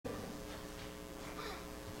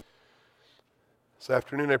This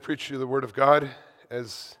afternoon I preach to you the Word of God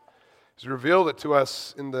as He's revealed it to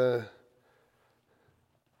us in the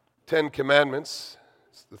Ten Commandments.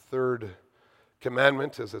 It's the third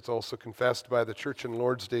commandment, as it's also confessed by the Church in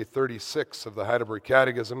Lord's Day 36 of the Heidelberg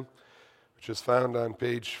Catechism, which is found on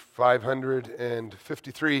page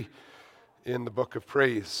 553 in the Book of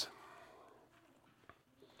Praise.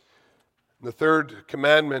 The third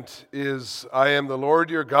commandment is, I am the Lord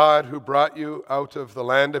your God who brought you out of the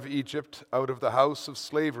land of Egypt, out of the house of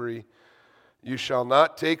slavery. You shall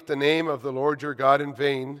not take the name of the Lord your God in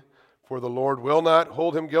vain, for the Lord will not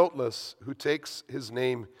hold him guiltless who takes his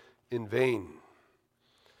name in vain.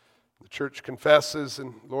 The church confesses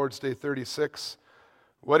in Lord's Day 36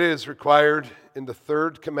 what is required in the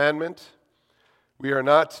third commandment. We are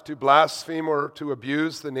not to blaspheme or to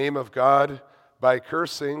abuse the name of God by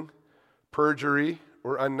cursing, perjury,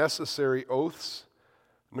 or unnecessary oaths,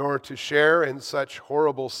 nor to share in such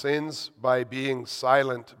horrible sins by being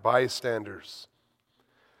silent bystanders.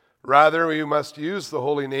 Rather, we must use the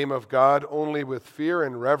holy name of God only with fear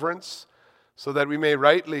and reverence, so that we may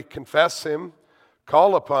rightly confess him,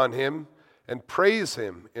 call upon him, and praise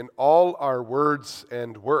him in all our words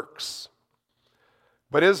and works.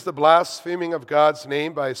 But is the blaspheming of God's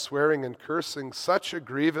name by swearing and cursing such a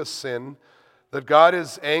grievous sin that God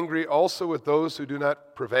is angry also with those who do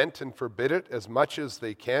not prevent and forbid it as much as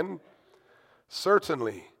they can?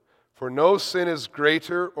 Certainly, for no sin is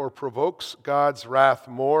greater or provokes God's wrath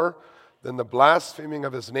more than the blaspheming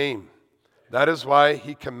of his name. That is why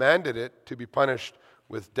he commanded it to be punished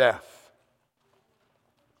with death.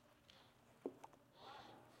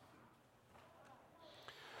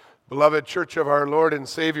 Beloved Church of our Lord and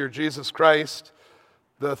Savior Jesus Christ,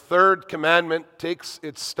 the third commandment takes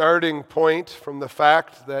its starting point from the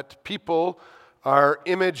fact that people are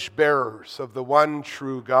image bearers of the one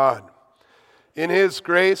true God. In his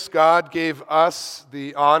grace, God gave us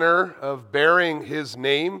the honor of bearing his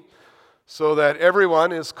name so that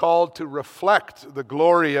everyone is called to reflect the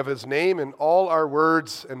glory of his name in all our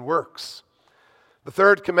words and works. The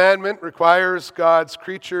third commandment requires God's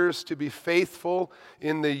creatures to be faithful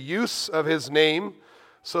in the use of his name,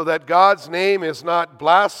 so that God's name is not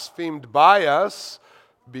blasphemed by us,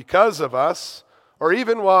 because of us, or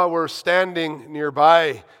even while we're standing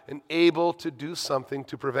nearby and able to do something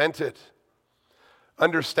to prevent it.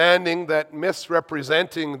 Understanding that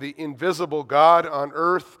misrepresenting the invisible God on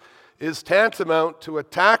earth is tantamount to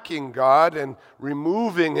attacking God and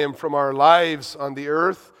removing him from our lives on the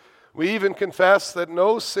earth, we even confess that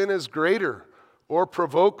no sin is greater or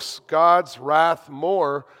provokes God's wrath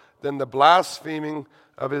more than the blaspheming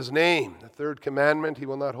of his name. The third commandment, he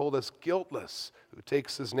will not hold us guiltless who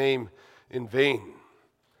takes his name in vain.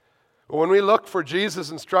 But when we look for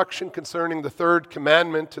Jesus' instruction concerning the third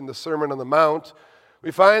commandment in the Sermon on the Mount,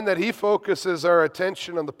 we find that he focuses our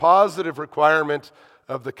attention on the positive requirement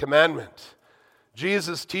of the commandment.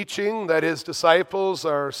 Jesus' teaching that his disciples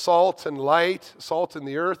are salt and light, salt in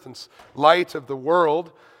the earth and light of the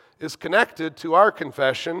world, is connected to our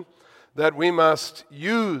confession that we must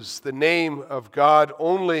use the name of God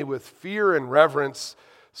only with fear and reverence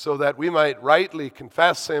so that we might rightly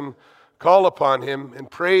confess him, call upon him,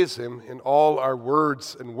 and praise him in all our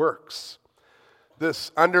words and works.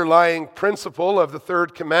 This underlying principle of the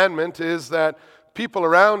third commandment is that people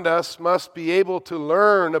around us must be able to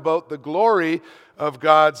learn about the glory of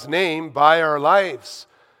God's name by our lives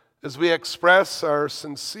as we express our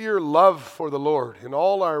sincere love for the Lord in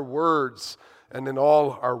all our words and in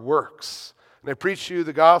all our works. And I preach to you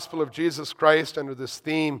the gospel of Jesus Christ under this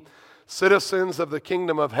theme: citizens of the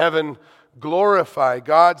kingdom of heaven glorify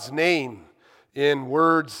God's name in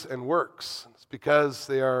words and works. It's because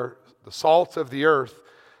they are the salt of the earth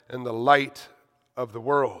and the light of the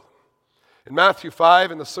world. In Matthew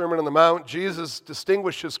 5, in the Sermon on the Mount, Jesus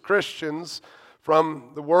distinguishes Christians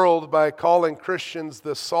from the world by calling Christians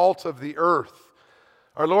the salt of the earth.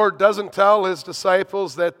 Our Lord doesn't tell his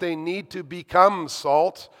disciples that they need to become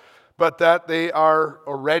salt, but that they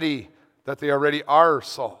already are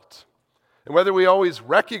salt. And whether we always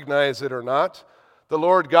recognize it or not, the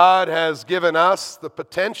Lord God has given us the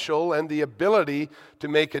potential and the ability to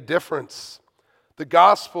make a difference. The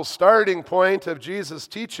gospel starting point of Jesus'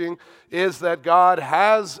 teaching is that God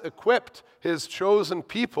has equipped his chosen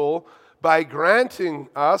people by granting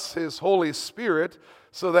us his Holy Spirit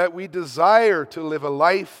so that we desire to live a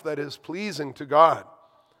life that is pleasing to God.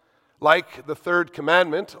 Like the third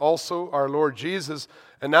commandment, also our Lord Jesus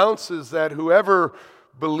announces that whoever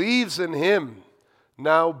believes in him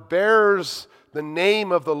now bears the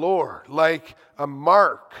name of the Lord, like a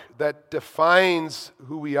mark that defines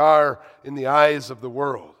who we are in the eyes of the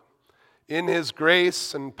world. In his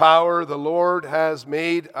grace and power, the Lord has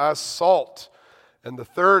made us salt. And the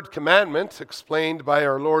third commandment, explained by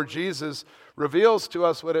our Lord Jesus, reveals to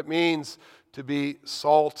us what it means to be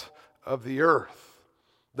salt of the earth.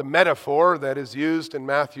 The metaphor that is used in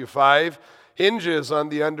Matthew 5 hinges on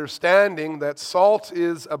the understanding that salt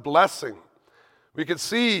is a blessing. We can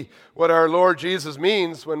see what our Lord Jesus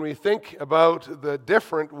means when we think about the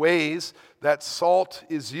different ways that salt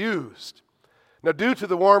is used. Now, due to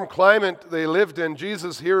the warm climate they lived in,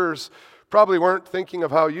 Jesus' hearers probably weren't thinking of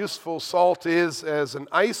how useful salt is as an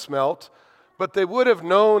ice melt, but they would have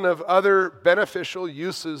known of other beneficial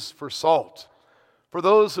uses for salt. For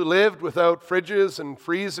those who lived without fridges and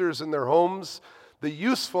freezers in their homes, the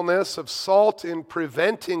usefulness of salt in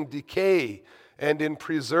preventing decay and in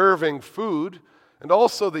preserving food, and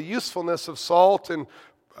also the usefulness of salt in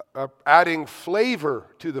adding flavor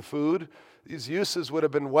to the food, these uses would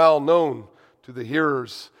have been well known to the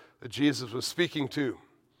hearers that Jesus was speaking to.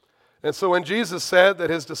 And so when Jesus said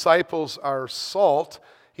that his disciples are salt,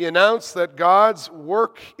 he announced that God's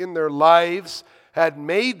work in their lives had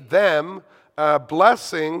made them a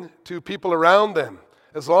blessing to people around them,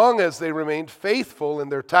 as long as they remained faithful in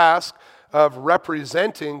their task of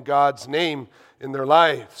representing God's name in their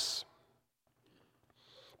lives.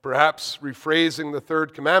 Perhaps rephrasing the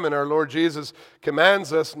third commandment, our Lord Jesus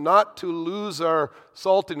commands us not to lose our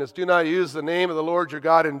saltiness. Do not use the name of the Lord your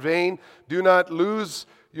God in vain. Do not lose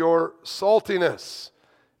your saltiness.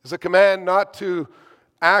 It's a command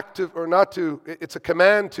it's a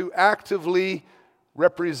command to actively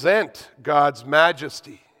represent God's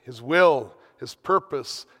majesty, his will, his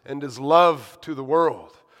purpose, and his love to the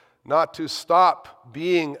world. Not to stop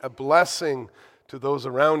being a blessing to those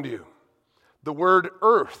around you. The word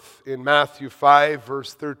earth in Matthew 5,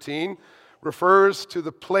 verse 13, refers to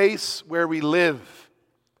the place where we live.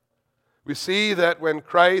 We see that when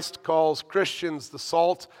Christ calls Christians the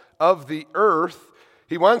salt of the earth,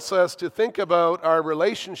 he wants us to think about our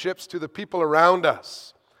relationships to the people around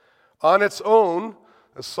us. On its own,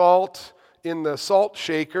 the salt in the salt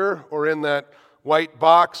shaker or in that white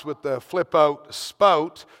box with the flip-out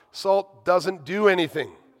spout, salt doesn't do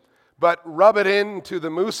anything. But rub it into the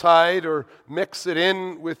moose hide or mix it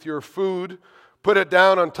in with your food, put it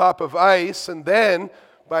down on top of ice, and then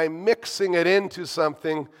by mixing it into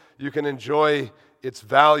something, you can enjoy its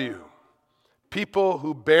value. People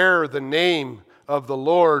who bear the name of the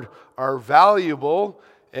Lord are valuable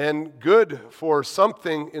and good for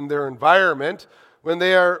something in their environment when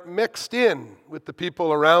they are mixed in with the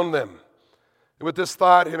people around them. And with this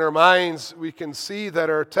thought in our minds, we can see that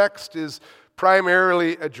our text is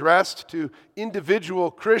primarily addressed to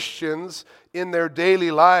individual Christians in their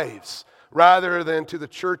daily lives, rather than to the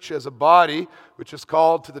church as a body, which is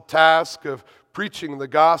called to the task of preaching the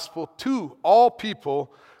gospel to all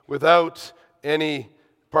people without any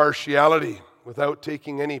partiality, without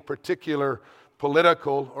taking any particular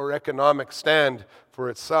political or economic stand for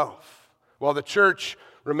itself. While the church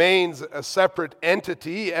remains a separate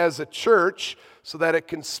entity as a church so that it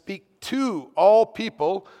can speak to all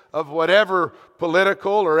people of whatever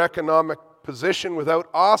political or economic position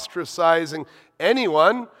without ostracizing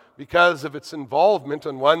anyone because of its involvement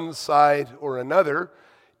on one side or another,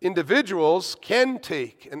 individuals can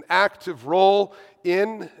take an active role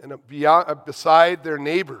in and beside their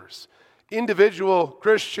neighbors. Individual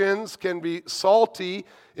Christians can be salty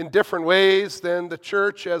in different ways than the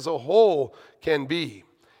church as a whole can be.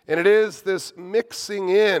 And it is this mixing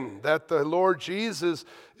in that the Lord Jesus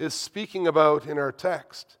is speaking about in our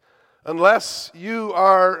text. Unless you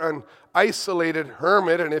are an isolated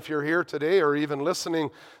hermit, and if you're here today or even listening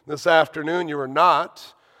this afternoon, you are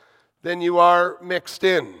not, then you are mixed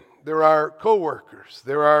in. There are coworkers,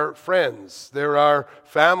 there are friends, there are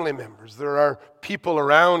family members, there are people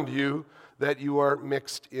around you that you are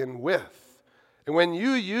mixed in with. And when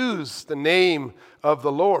you use the name of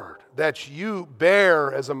the Lord that you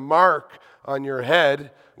bear as a mark on your head,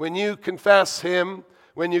 when you confess him,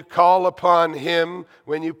 when you call upon him,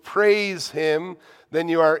 when you praise him, then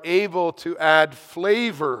you are able to add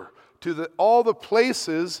flavor to all the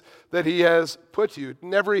places that he has put you,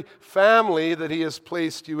 in every family that he has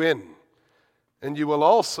placed you in. And you will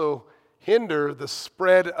also hinder the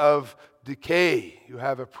spread of decay. You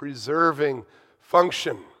have a preserving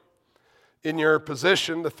function. In your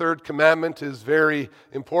position, the third commandment is very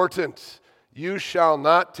important. You shall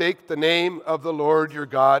not take the name of the Lord your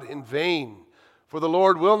God in vain, for the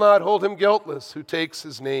Lord will not hold him guiltless who takes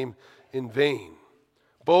his name in vain.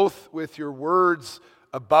 Both with your words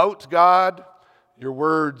about God, your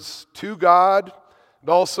words to God, and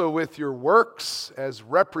also with your works as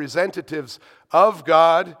representatives of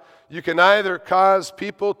God, You can either cause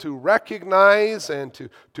people to recognize and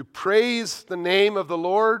to praise the name of the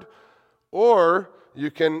Lord, or you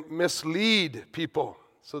can mislead people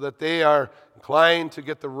so that they are inclined to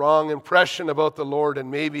get the wrong impression about the Lord and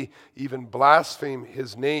maybe even blaspheme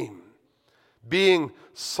his name. Being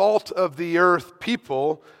salt of the earth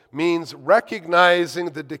people means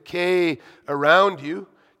recognizing the decay around you,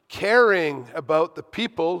 caring about the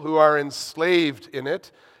people who are enslaved in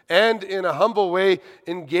it, and in a humble way,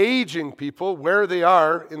 engaging people where they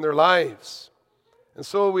are in their lives. And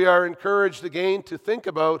so we are encouraged again to think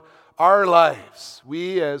about our lives.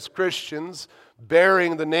 We as Christians,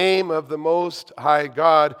 bearing the name of the Most High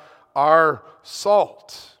God, are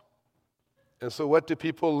salt. And so what do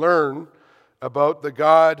people learn about the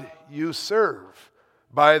God you serve?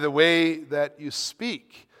 By the way that you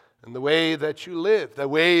speak, and the way that you live, the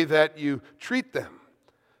way that you treat them.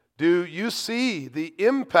 Do you see the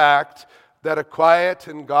impact that a quiet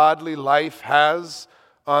and godly life has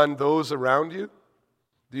on those around you?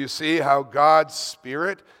 Do you see how God's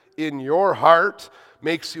Spirit in your heart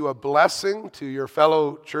makes you a blessing to your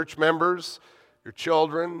fellow church members, your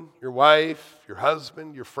children, your wife, your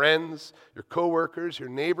husband, your friends, your co-workers, your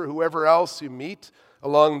neighbor, whoever else you meet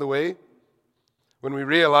along the way? When we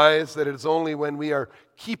realize that it is only when we are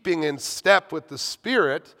keeping in step with the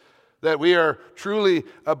Spirit that we are truly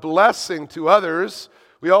a blessing to others,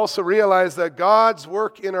 we also realize that God's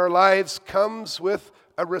work in our lives comes with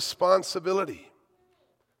a responsibility.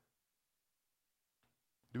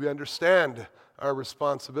 Do we understand our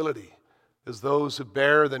responsibility as those who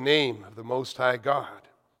bear the name of the Most High God?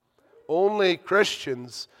 Only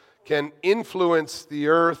Christians can influence the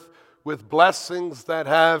earth with blessings that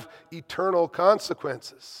have eternal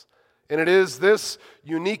consequences. And it is this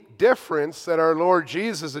unique difference that our Lord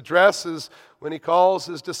Jesus addresses when he calls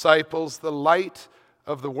his disciples the light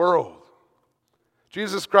of the world.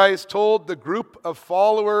 Jesus Christ told the group of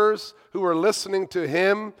followers who were listening to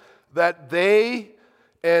him that they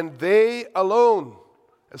and they alone,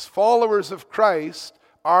 as followers of Christ,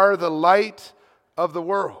 are the light of the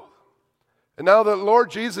world. And now the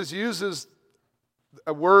Lord Jesus uses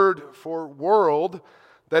a word for world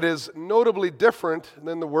that is notably different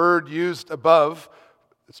than the word used above.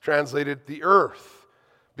 It's translated the earth,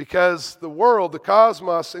 because the world, the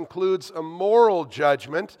cosmos, includes a moral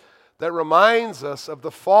judgment that reminds us of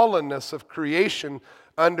the fallenness of creation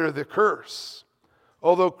under the curse.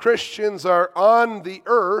 Although Christians are on the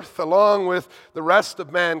earth along with the rest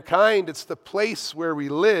of mankind, it's the place where we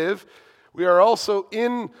live. We are also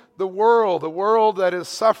in the world, a world that is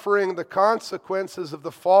suffering the consequences of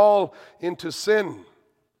the fall into sin.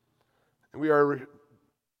 And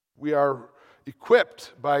we are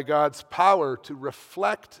equipped by God's power to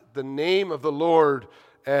reflect the name of the Lord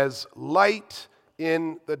as light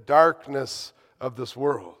in the darkness of this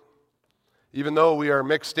world. Even though we are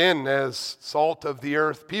mixed in as salt of the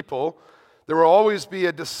earth people, there will always be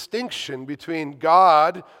a distinction between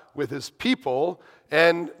God with his people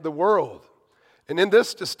and the world. And in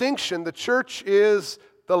this distinction, the church is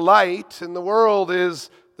the light and the world is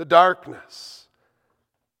the darkness.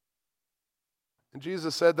 And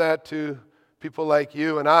Jesus said that to people like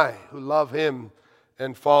you and I who love him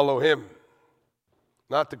and follow him.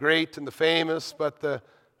 Not the great and the famous, but the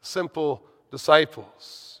simple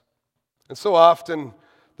disciples. And so often,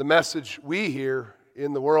 the message we hear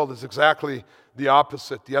in the world is exactly the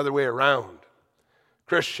opposite, the other way around.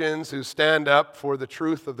 Christians who stand up for the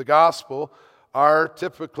truth of the gospel are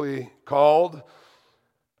typically called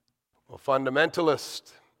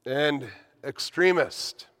fundamentalist and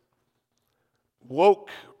extremist. Woke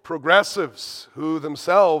progressives who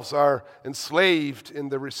themselves are enslaved in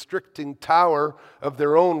the restricting tower of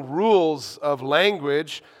their own rules of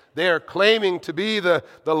language. They are claiming to be the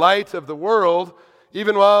light of the world,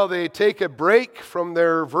 even while they take a break from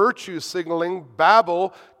their virtue signaling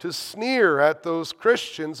babble to sneer at those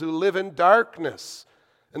Christians who live in darkness.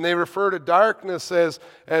 And they refer to darkness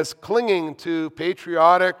as clinging to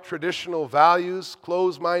patriotic traditional values,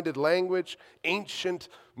 close-minded language, ancient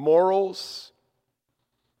morals.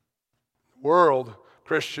 World,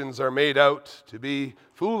 Christians are made out to be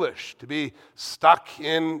foolish, to be stuck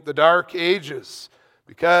in the dark ages,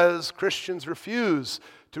 because Christians refuse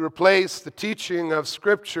to replace the teaching of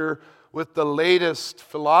Scripture with the latest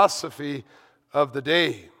philosophy of the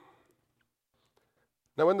day.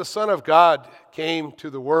 Now, when the Son of God came to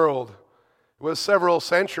the world, it was several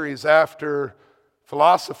centuries after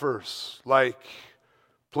philosophers like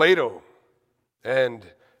Plato and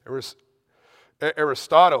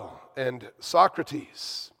Aristotle and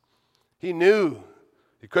Socrates. He knew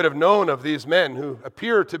He could have known of these men who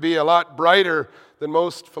appear to be a lot brighter than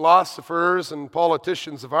most philosophers and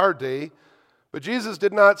politicians of our day, but Jesus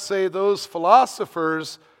did not say those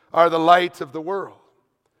philosophers are the light of the world.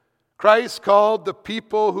 Christ called the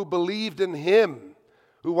people who believed in Him,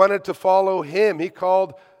 who wanted to follow Him, He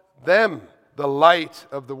called them the light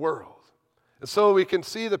of the world. And so we can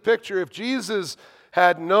see the picture. If Jesus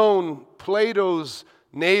had known Plato's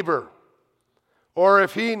neighbor, or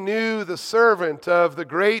if He knew the servant of the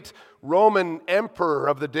great Roman emperor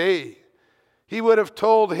of the day, He would have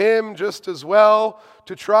told him just as well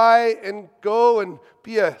to try and go and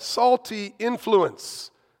be a salty influence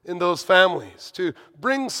in those families, to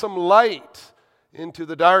bring some light into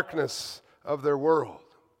the darkness of their world,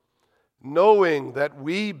 knowing that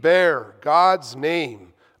we bear God's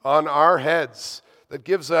name on our heads. That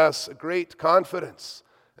gives us a great confidence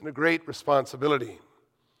and a great responsibility.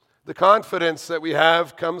 The confidence that we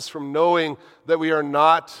have comes from knowing that we are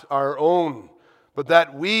not our own, but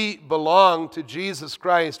that we belong to Jesus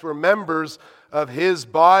Christ. We're members of His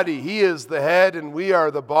body. He is the head and we are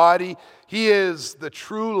the body. He is the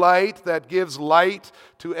true light that gives light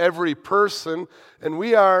to every person. And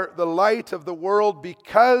we are the light of the world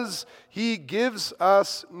because He gives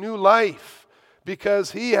us new life,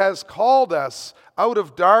 because He has called us out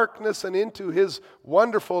of darkness and into His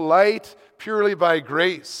wonderful light purely by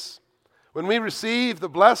grace. When we receive the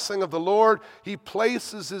blessing of the Lord, He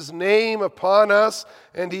places His name upon us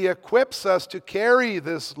and He equips us to carry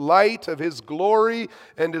this light of His glory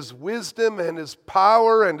and His wisdom and His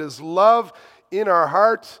power and His love in our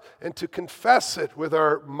heart and to confess it with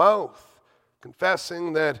our mouth,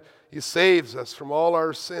 confessing that He saves us from all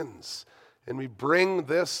our sins. And we bring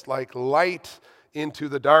this like light into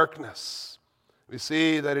the darkness. We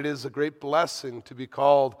see that it is a great blessing to be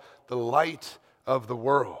called the light of the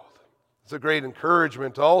world. It's a great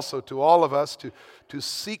encouragement also to all of us to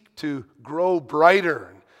seek to grow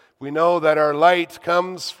brighter. We know that our light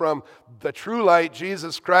comes from the true light,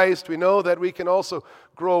 Jesus Christ. We know that we can also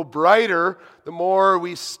grow brighter the more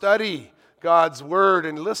we study God's Word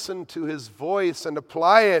and listen to His voice and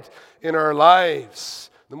apply it in our lives.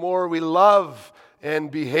 The more we love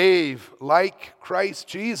and behave like Christ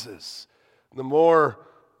Jesus,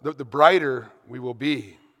 the brighter we will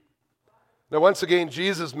be. Now, once again,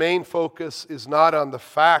 Jesus' main focus is not on the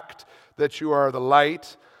fact that you are the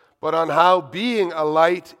light, but on how being a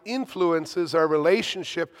light influences our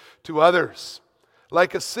relationship to others.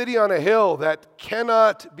 Like a city on a hill that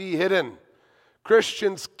cannot be hidden,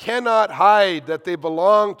 Christians cannot hide that they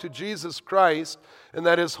belong to Jesus Christ and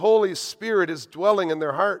that His Holy Spirit is dwelling in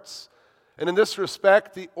their hearts. And in this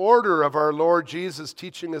respect, the order of our Lord Jesus'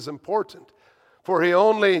 teaching is important. For He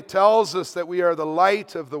only tells us that we are the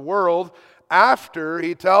light of the world after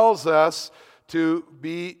He tells us to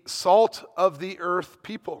be salt of the earth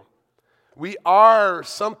people. We are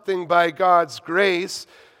something by God's grace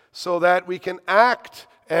so that we can act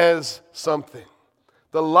as something.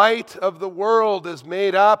 The light of the world is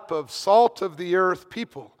made up of salt of the earth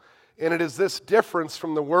people. And it is this difference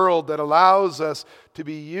from the world that allows us to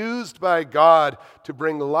be used by God to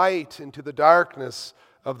bring light into the darkness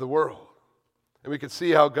of the world. And we can see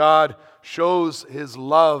how God shows His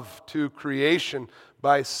love to creation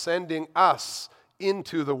by sending us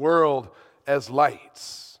into the world as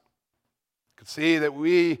lights. You can see that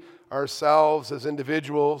we ourselves as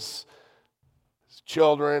individuals, as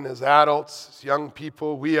children, as adults, as young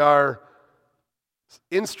people, we are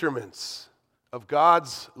instruments of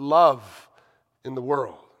God's love in the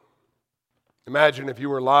world. Imagine if you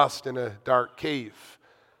were lost in a dark cave.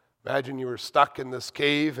 Imagine you were stuck in this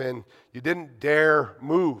cave and you didn't dare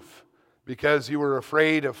move because you were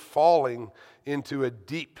afraid of falling into a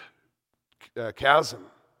deep chasm.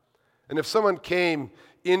 And if someone came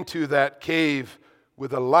into that cave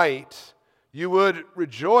with a light, you would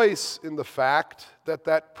rejoice in the fact that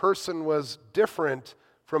that person was different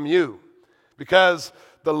from you because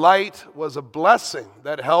the light was a blessing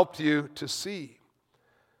that helped you to see.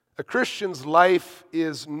 A Christian's life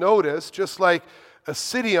is noticed just like a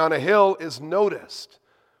city on a hill is noticed.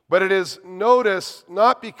 But it is noticed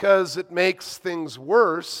not because it makes things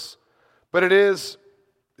worse, but it is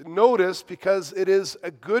noticed because it is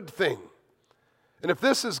a good thing. And if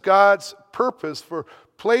this is God's purpose for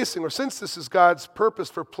placing, or since this is God's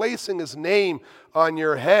purpose for placing His name on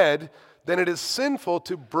your head, then it is sinful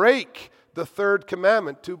to break the third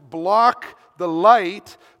commandment, to block the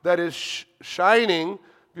light that is shining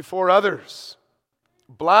before others.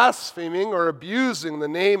 Blaspheming or abusing the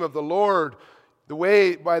name of the Lord,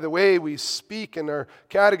 by the way we speak, and our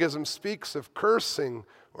catechism speaks of cursing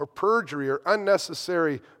or perjury or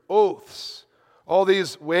unnecessary oaths. All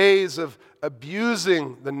these ways of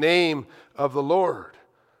abusing the name of the Lord,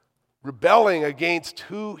 rebelling against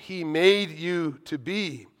who He made you to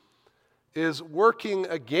be, is working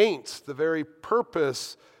against the very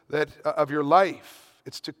purpose of your life.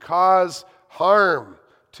 It's to cause harm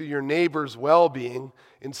to your neighbor's well-being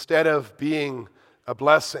instead of being a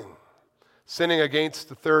blessing. Sinning against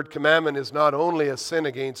the third commandment is not only a sin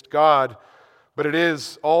against God, but it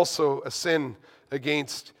is also a sin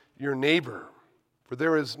against your neighbor. For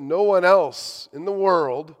there is no one else in the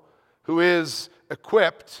world who is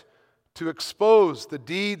equipped to expose the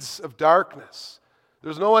deeds of darkness.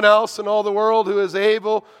 There's no one else in all the world who is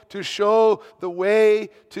able to show the way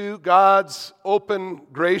to God's open,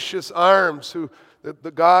 gracious arms,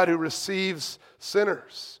 the God who receives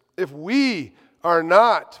sinners. If we are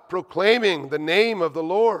not proclaiming the name of the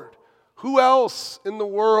Lord, who else in the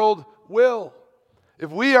world will? If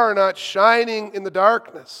we are not shining in the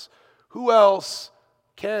darkness, who else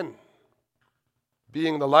can?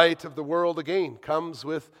 Being the light of the world, again, comes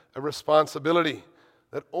with a responsibility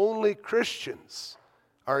that only Christians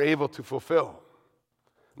are able to fulfill.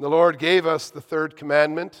 And the Lord gave us the third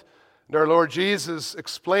commandment, and our Lord Jesus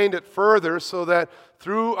explained it further so that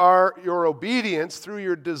through your obedience, through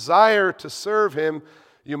your desire to serve Him,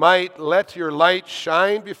 you might let your light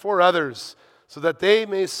shine before others so that they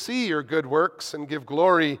may see your good works and give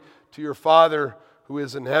glory to your Father who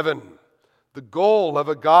is in heaven. The goal of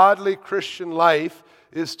a godly Christian life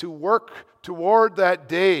is to work toward that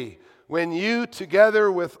day when you,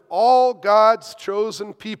 together with all God's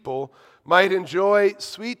chosen people, might enjoy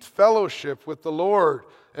sweet fellowship with the Lord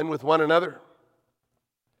and with one another.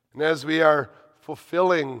 And as we are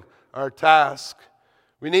fulfilling our task,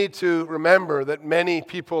 we need to remember that many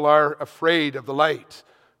people are afraid of the light.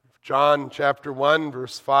 John chapter 1,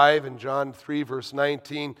 verse 5, and John 3, verse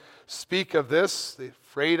 19 speak of this. They're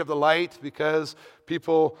afraid of the light because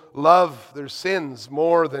people love their sins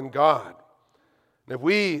more than God. And if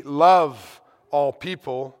we love all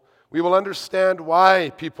people, we will understand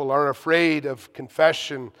why people are afraid of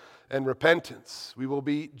confession and repentance. We will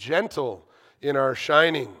be gentle in our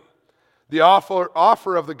shining. The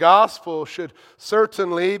offer of the gospel should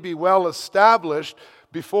certainly be well established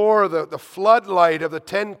before the floodlight of the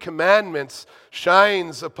Ten Commandments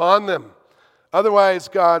shines upon them. Otherwise,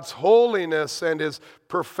 God's holiness and His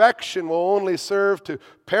perfection will only serve to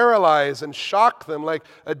paralyze and shock them like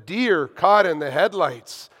a deer caught in the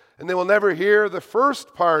headlights. And they will never hear the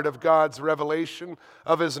first part of God's revelation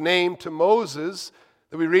of His name to Moses,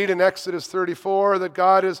 that we read in Exodus 34, that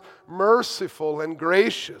God is merciful and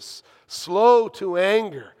gracious, slow to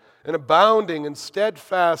anger, and abounding in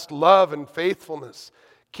steadfast love and faithfulness,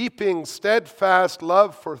 keeping steadfast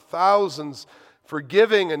love for thousands,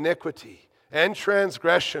 forgiving iniquity and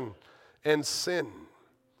transgression and sin.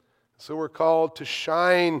 So we're called to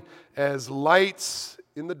shine as lights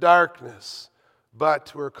in the darkness,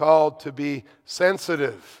 but we're called to be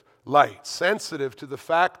sensitive lights, sensitive to the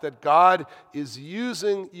fact that God is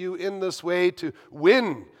using you in this way to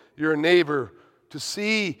win your neighbor to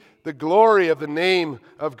see the glory of the name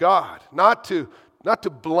of God, not to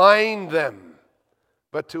blind them,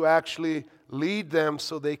 but to actually lead them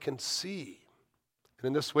so they can see. And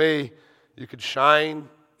in this way, you could shine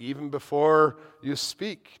even before you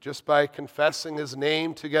speak, just by confessing His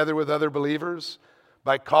name together with other believers,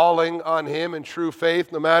 by calling on Him in true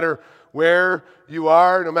faith, no matter where you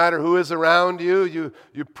are, no matter who is around you.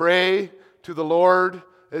 You pray to the Lord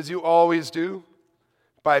as you always do,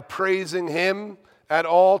 by praising Him at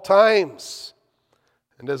all times.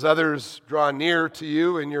 And as others draw near to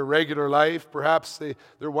you in your regular life, perhaps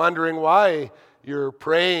they're wondering why you're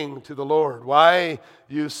praying to the Lord, why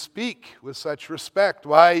you speak with such respect,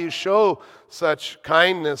 why you show such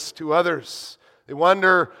kindness to others. They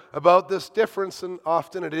wonder about this difference, and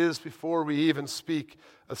often it is before we even speak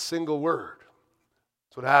a single word.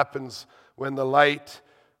 That's what happens when the light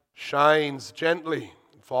shines gently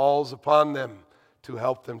and falls upon them to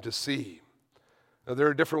help them to see. Now, there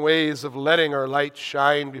are different ways of letting our light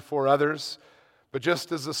shine before others, but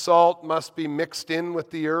just as the salt must be mixed in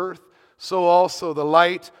with the earth, so also the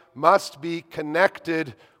light must be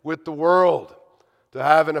connected with the world. To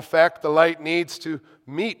have an effect, the light needs to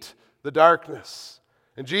meet the darkness.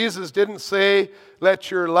 And Jesus didn't say,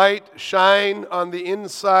 let your light shine on the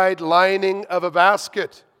inside lining of a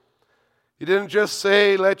basket. He didn't just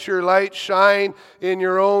say, let your light shine in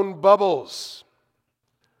your own bubbles.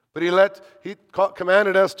 But He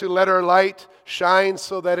commanded us to let our light shine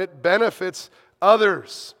so that it benefits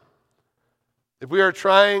others. If we are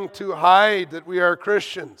trying to hide that we are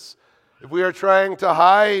Christians, if we are trying to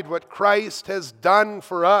hide what Christ has done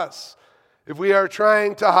for us, if we are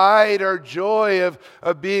trying to hide our joy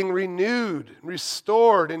of being renewed,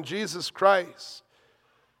 restored in Jesus Christ,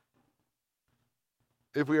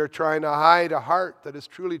 if we are trying to hide a heart that is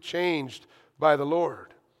truly changed by the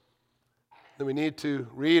Lord, then we need to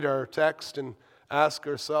read our text and ask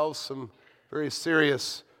ourselves some very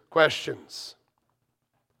serious questions.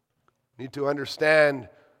 We need to understand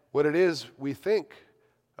what it is we think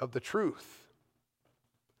of the truth.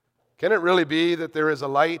 Can it really be that there is a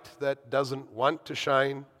light that doesn't want to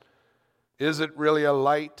shine? Is it really a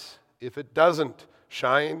light if it doesn't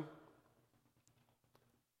shine?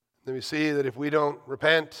 Then we see that if we don't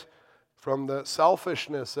repent from the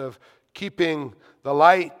selfishness of keeping the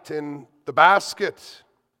light in the basket,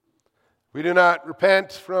 we do not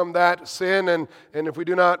repent from that sin, and if we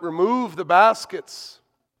do not remove the baskets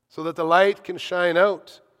so that the light can shine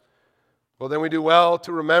out, well, then we do well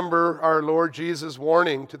to remember our Lord Jesus'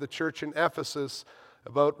 warning to the church in Ephesus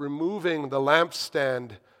about removing the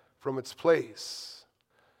lampstand from its place.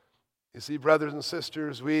 You see, brothers and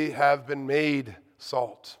sisters, we have been made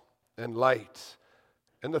salt and light.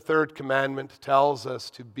 And the third commandment tells us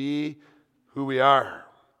to be who we are.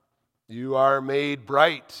 You are made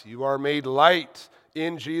bright. You are made light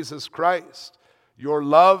in Jesus Christ. Your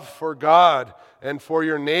love for God and for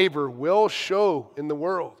your neighbor will show in the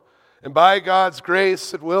world. And by God's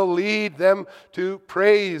grace, it will lead them to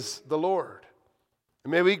praise the Lord.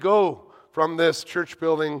 And may we go from this church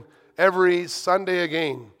building every Sunday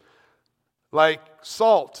again like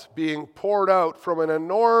salt being poured out from an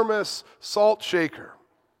enormous salt shaker,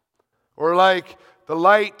 or like the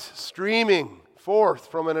light streaming forth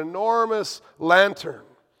from an enormous lantern,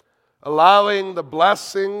 allowing the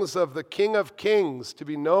blessings of the King of Kings to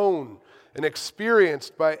be known and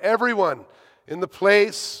experienced by everyone in the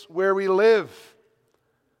place where we live,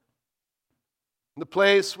 in the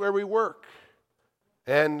place where we work,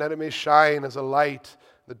 and that it may shine as a light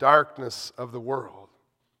in the darkness of the world.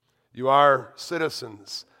 You are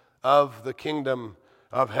citizens of the kingdom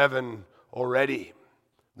of heaven already.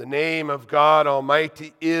 The name of God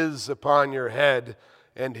Almighty is upon your head,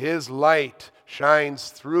 and His light shines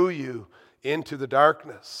through you into the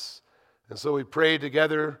darkness. And so we pray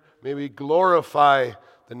together, may we glorify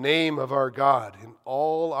the name of our God in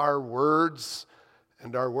all our words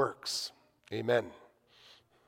and our works. Amen.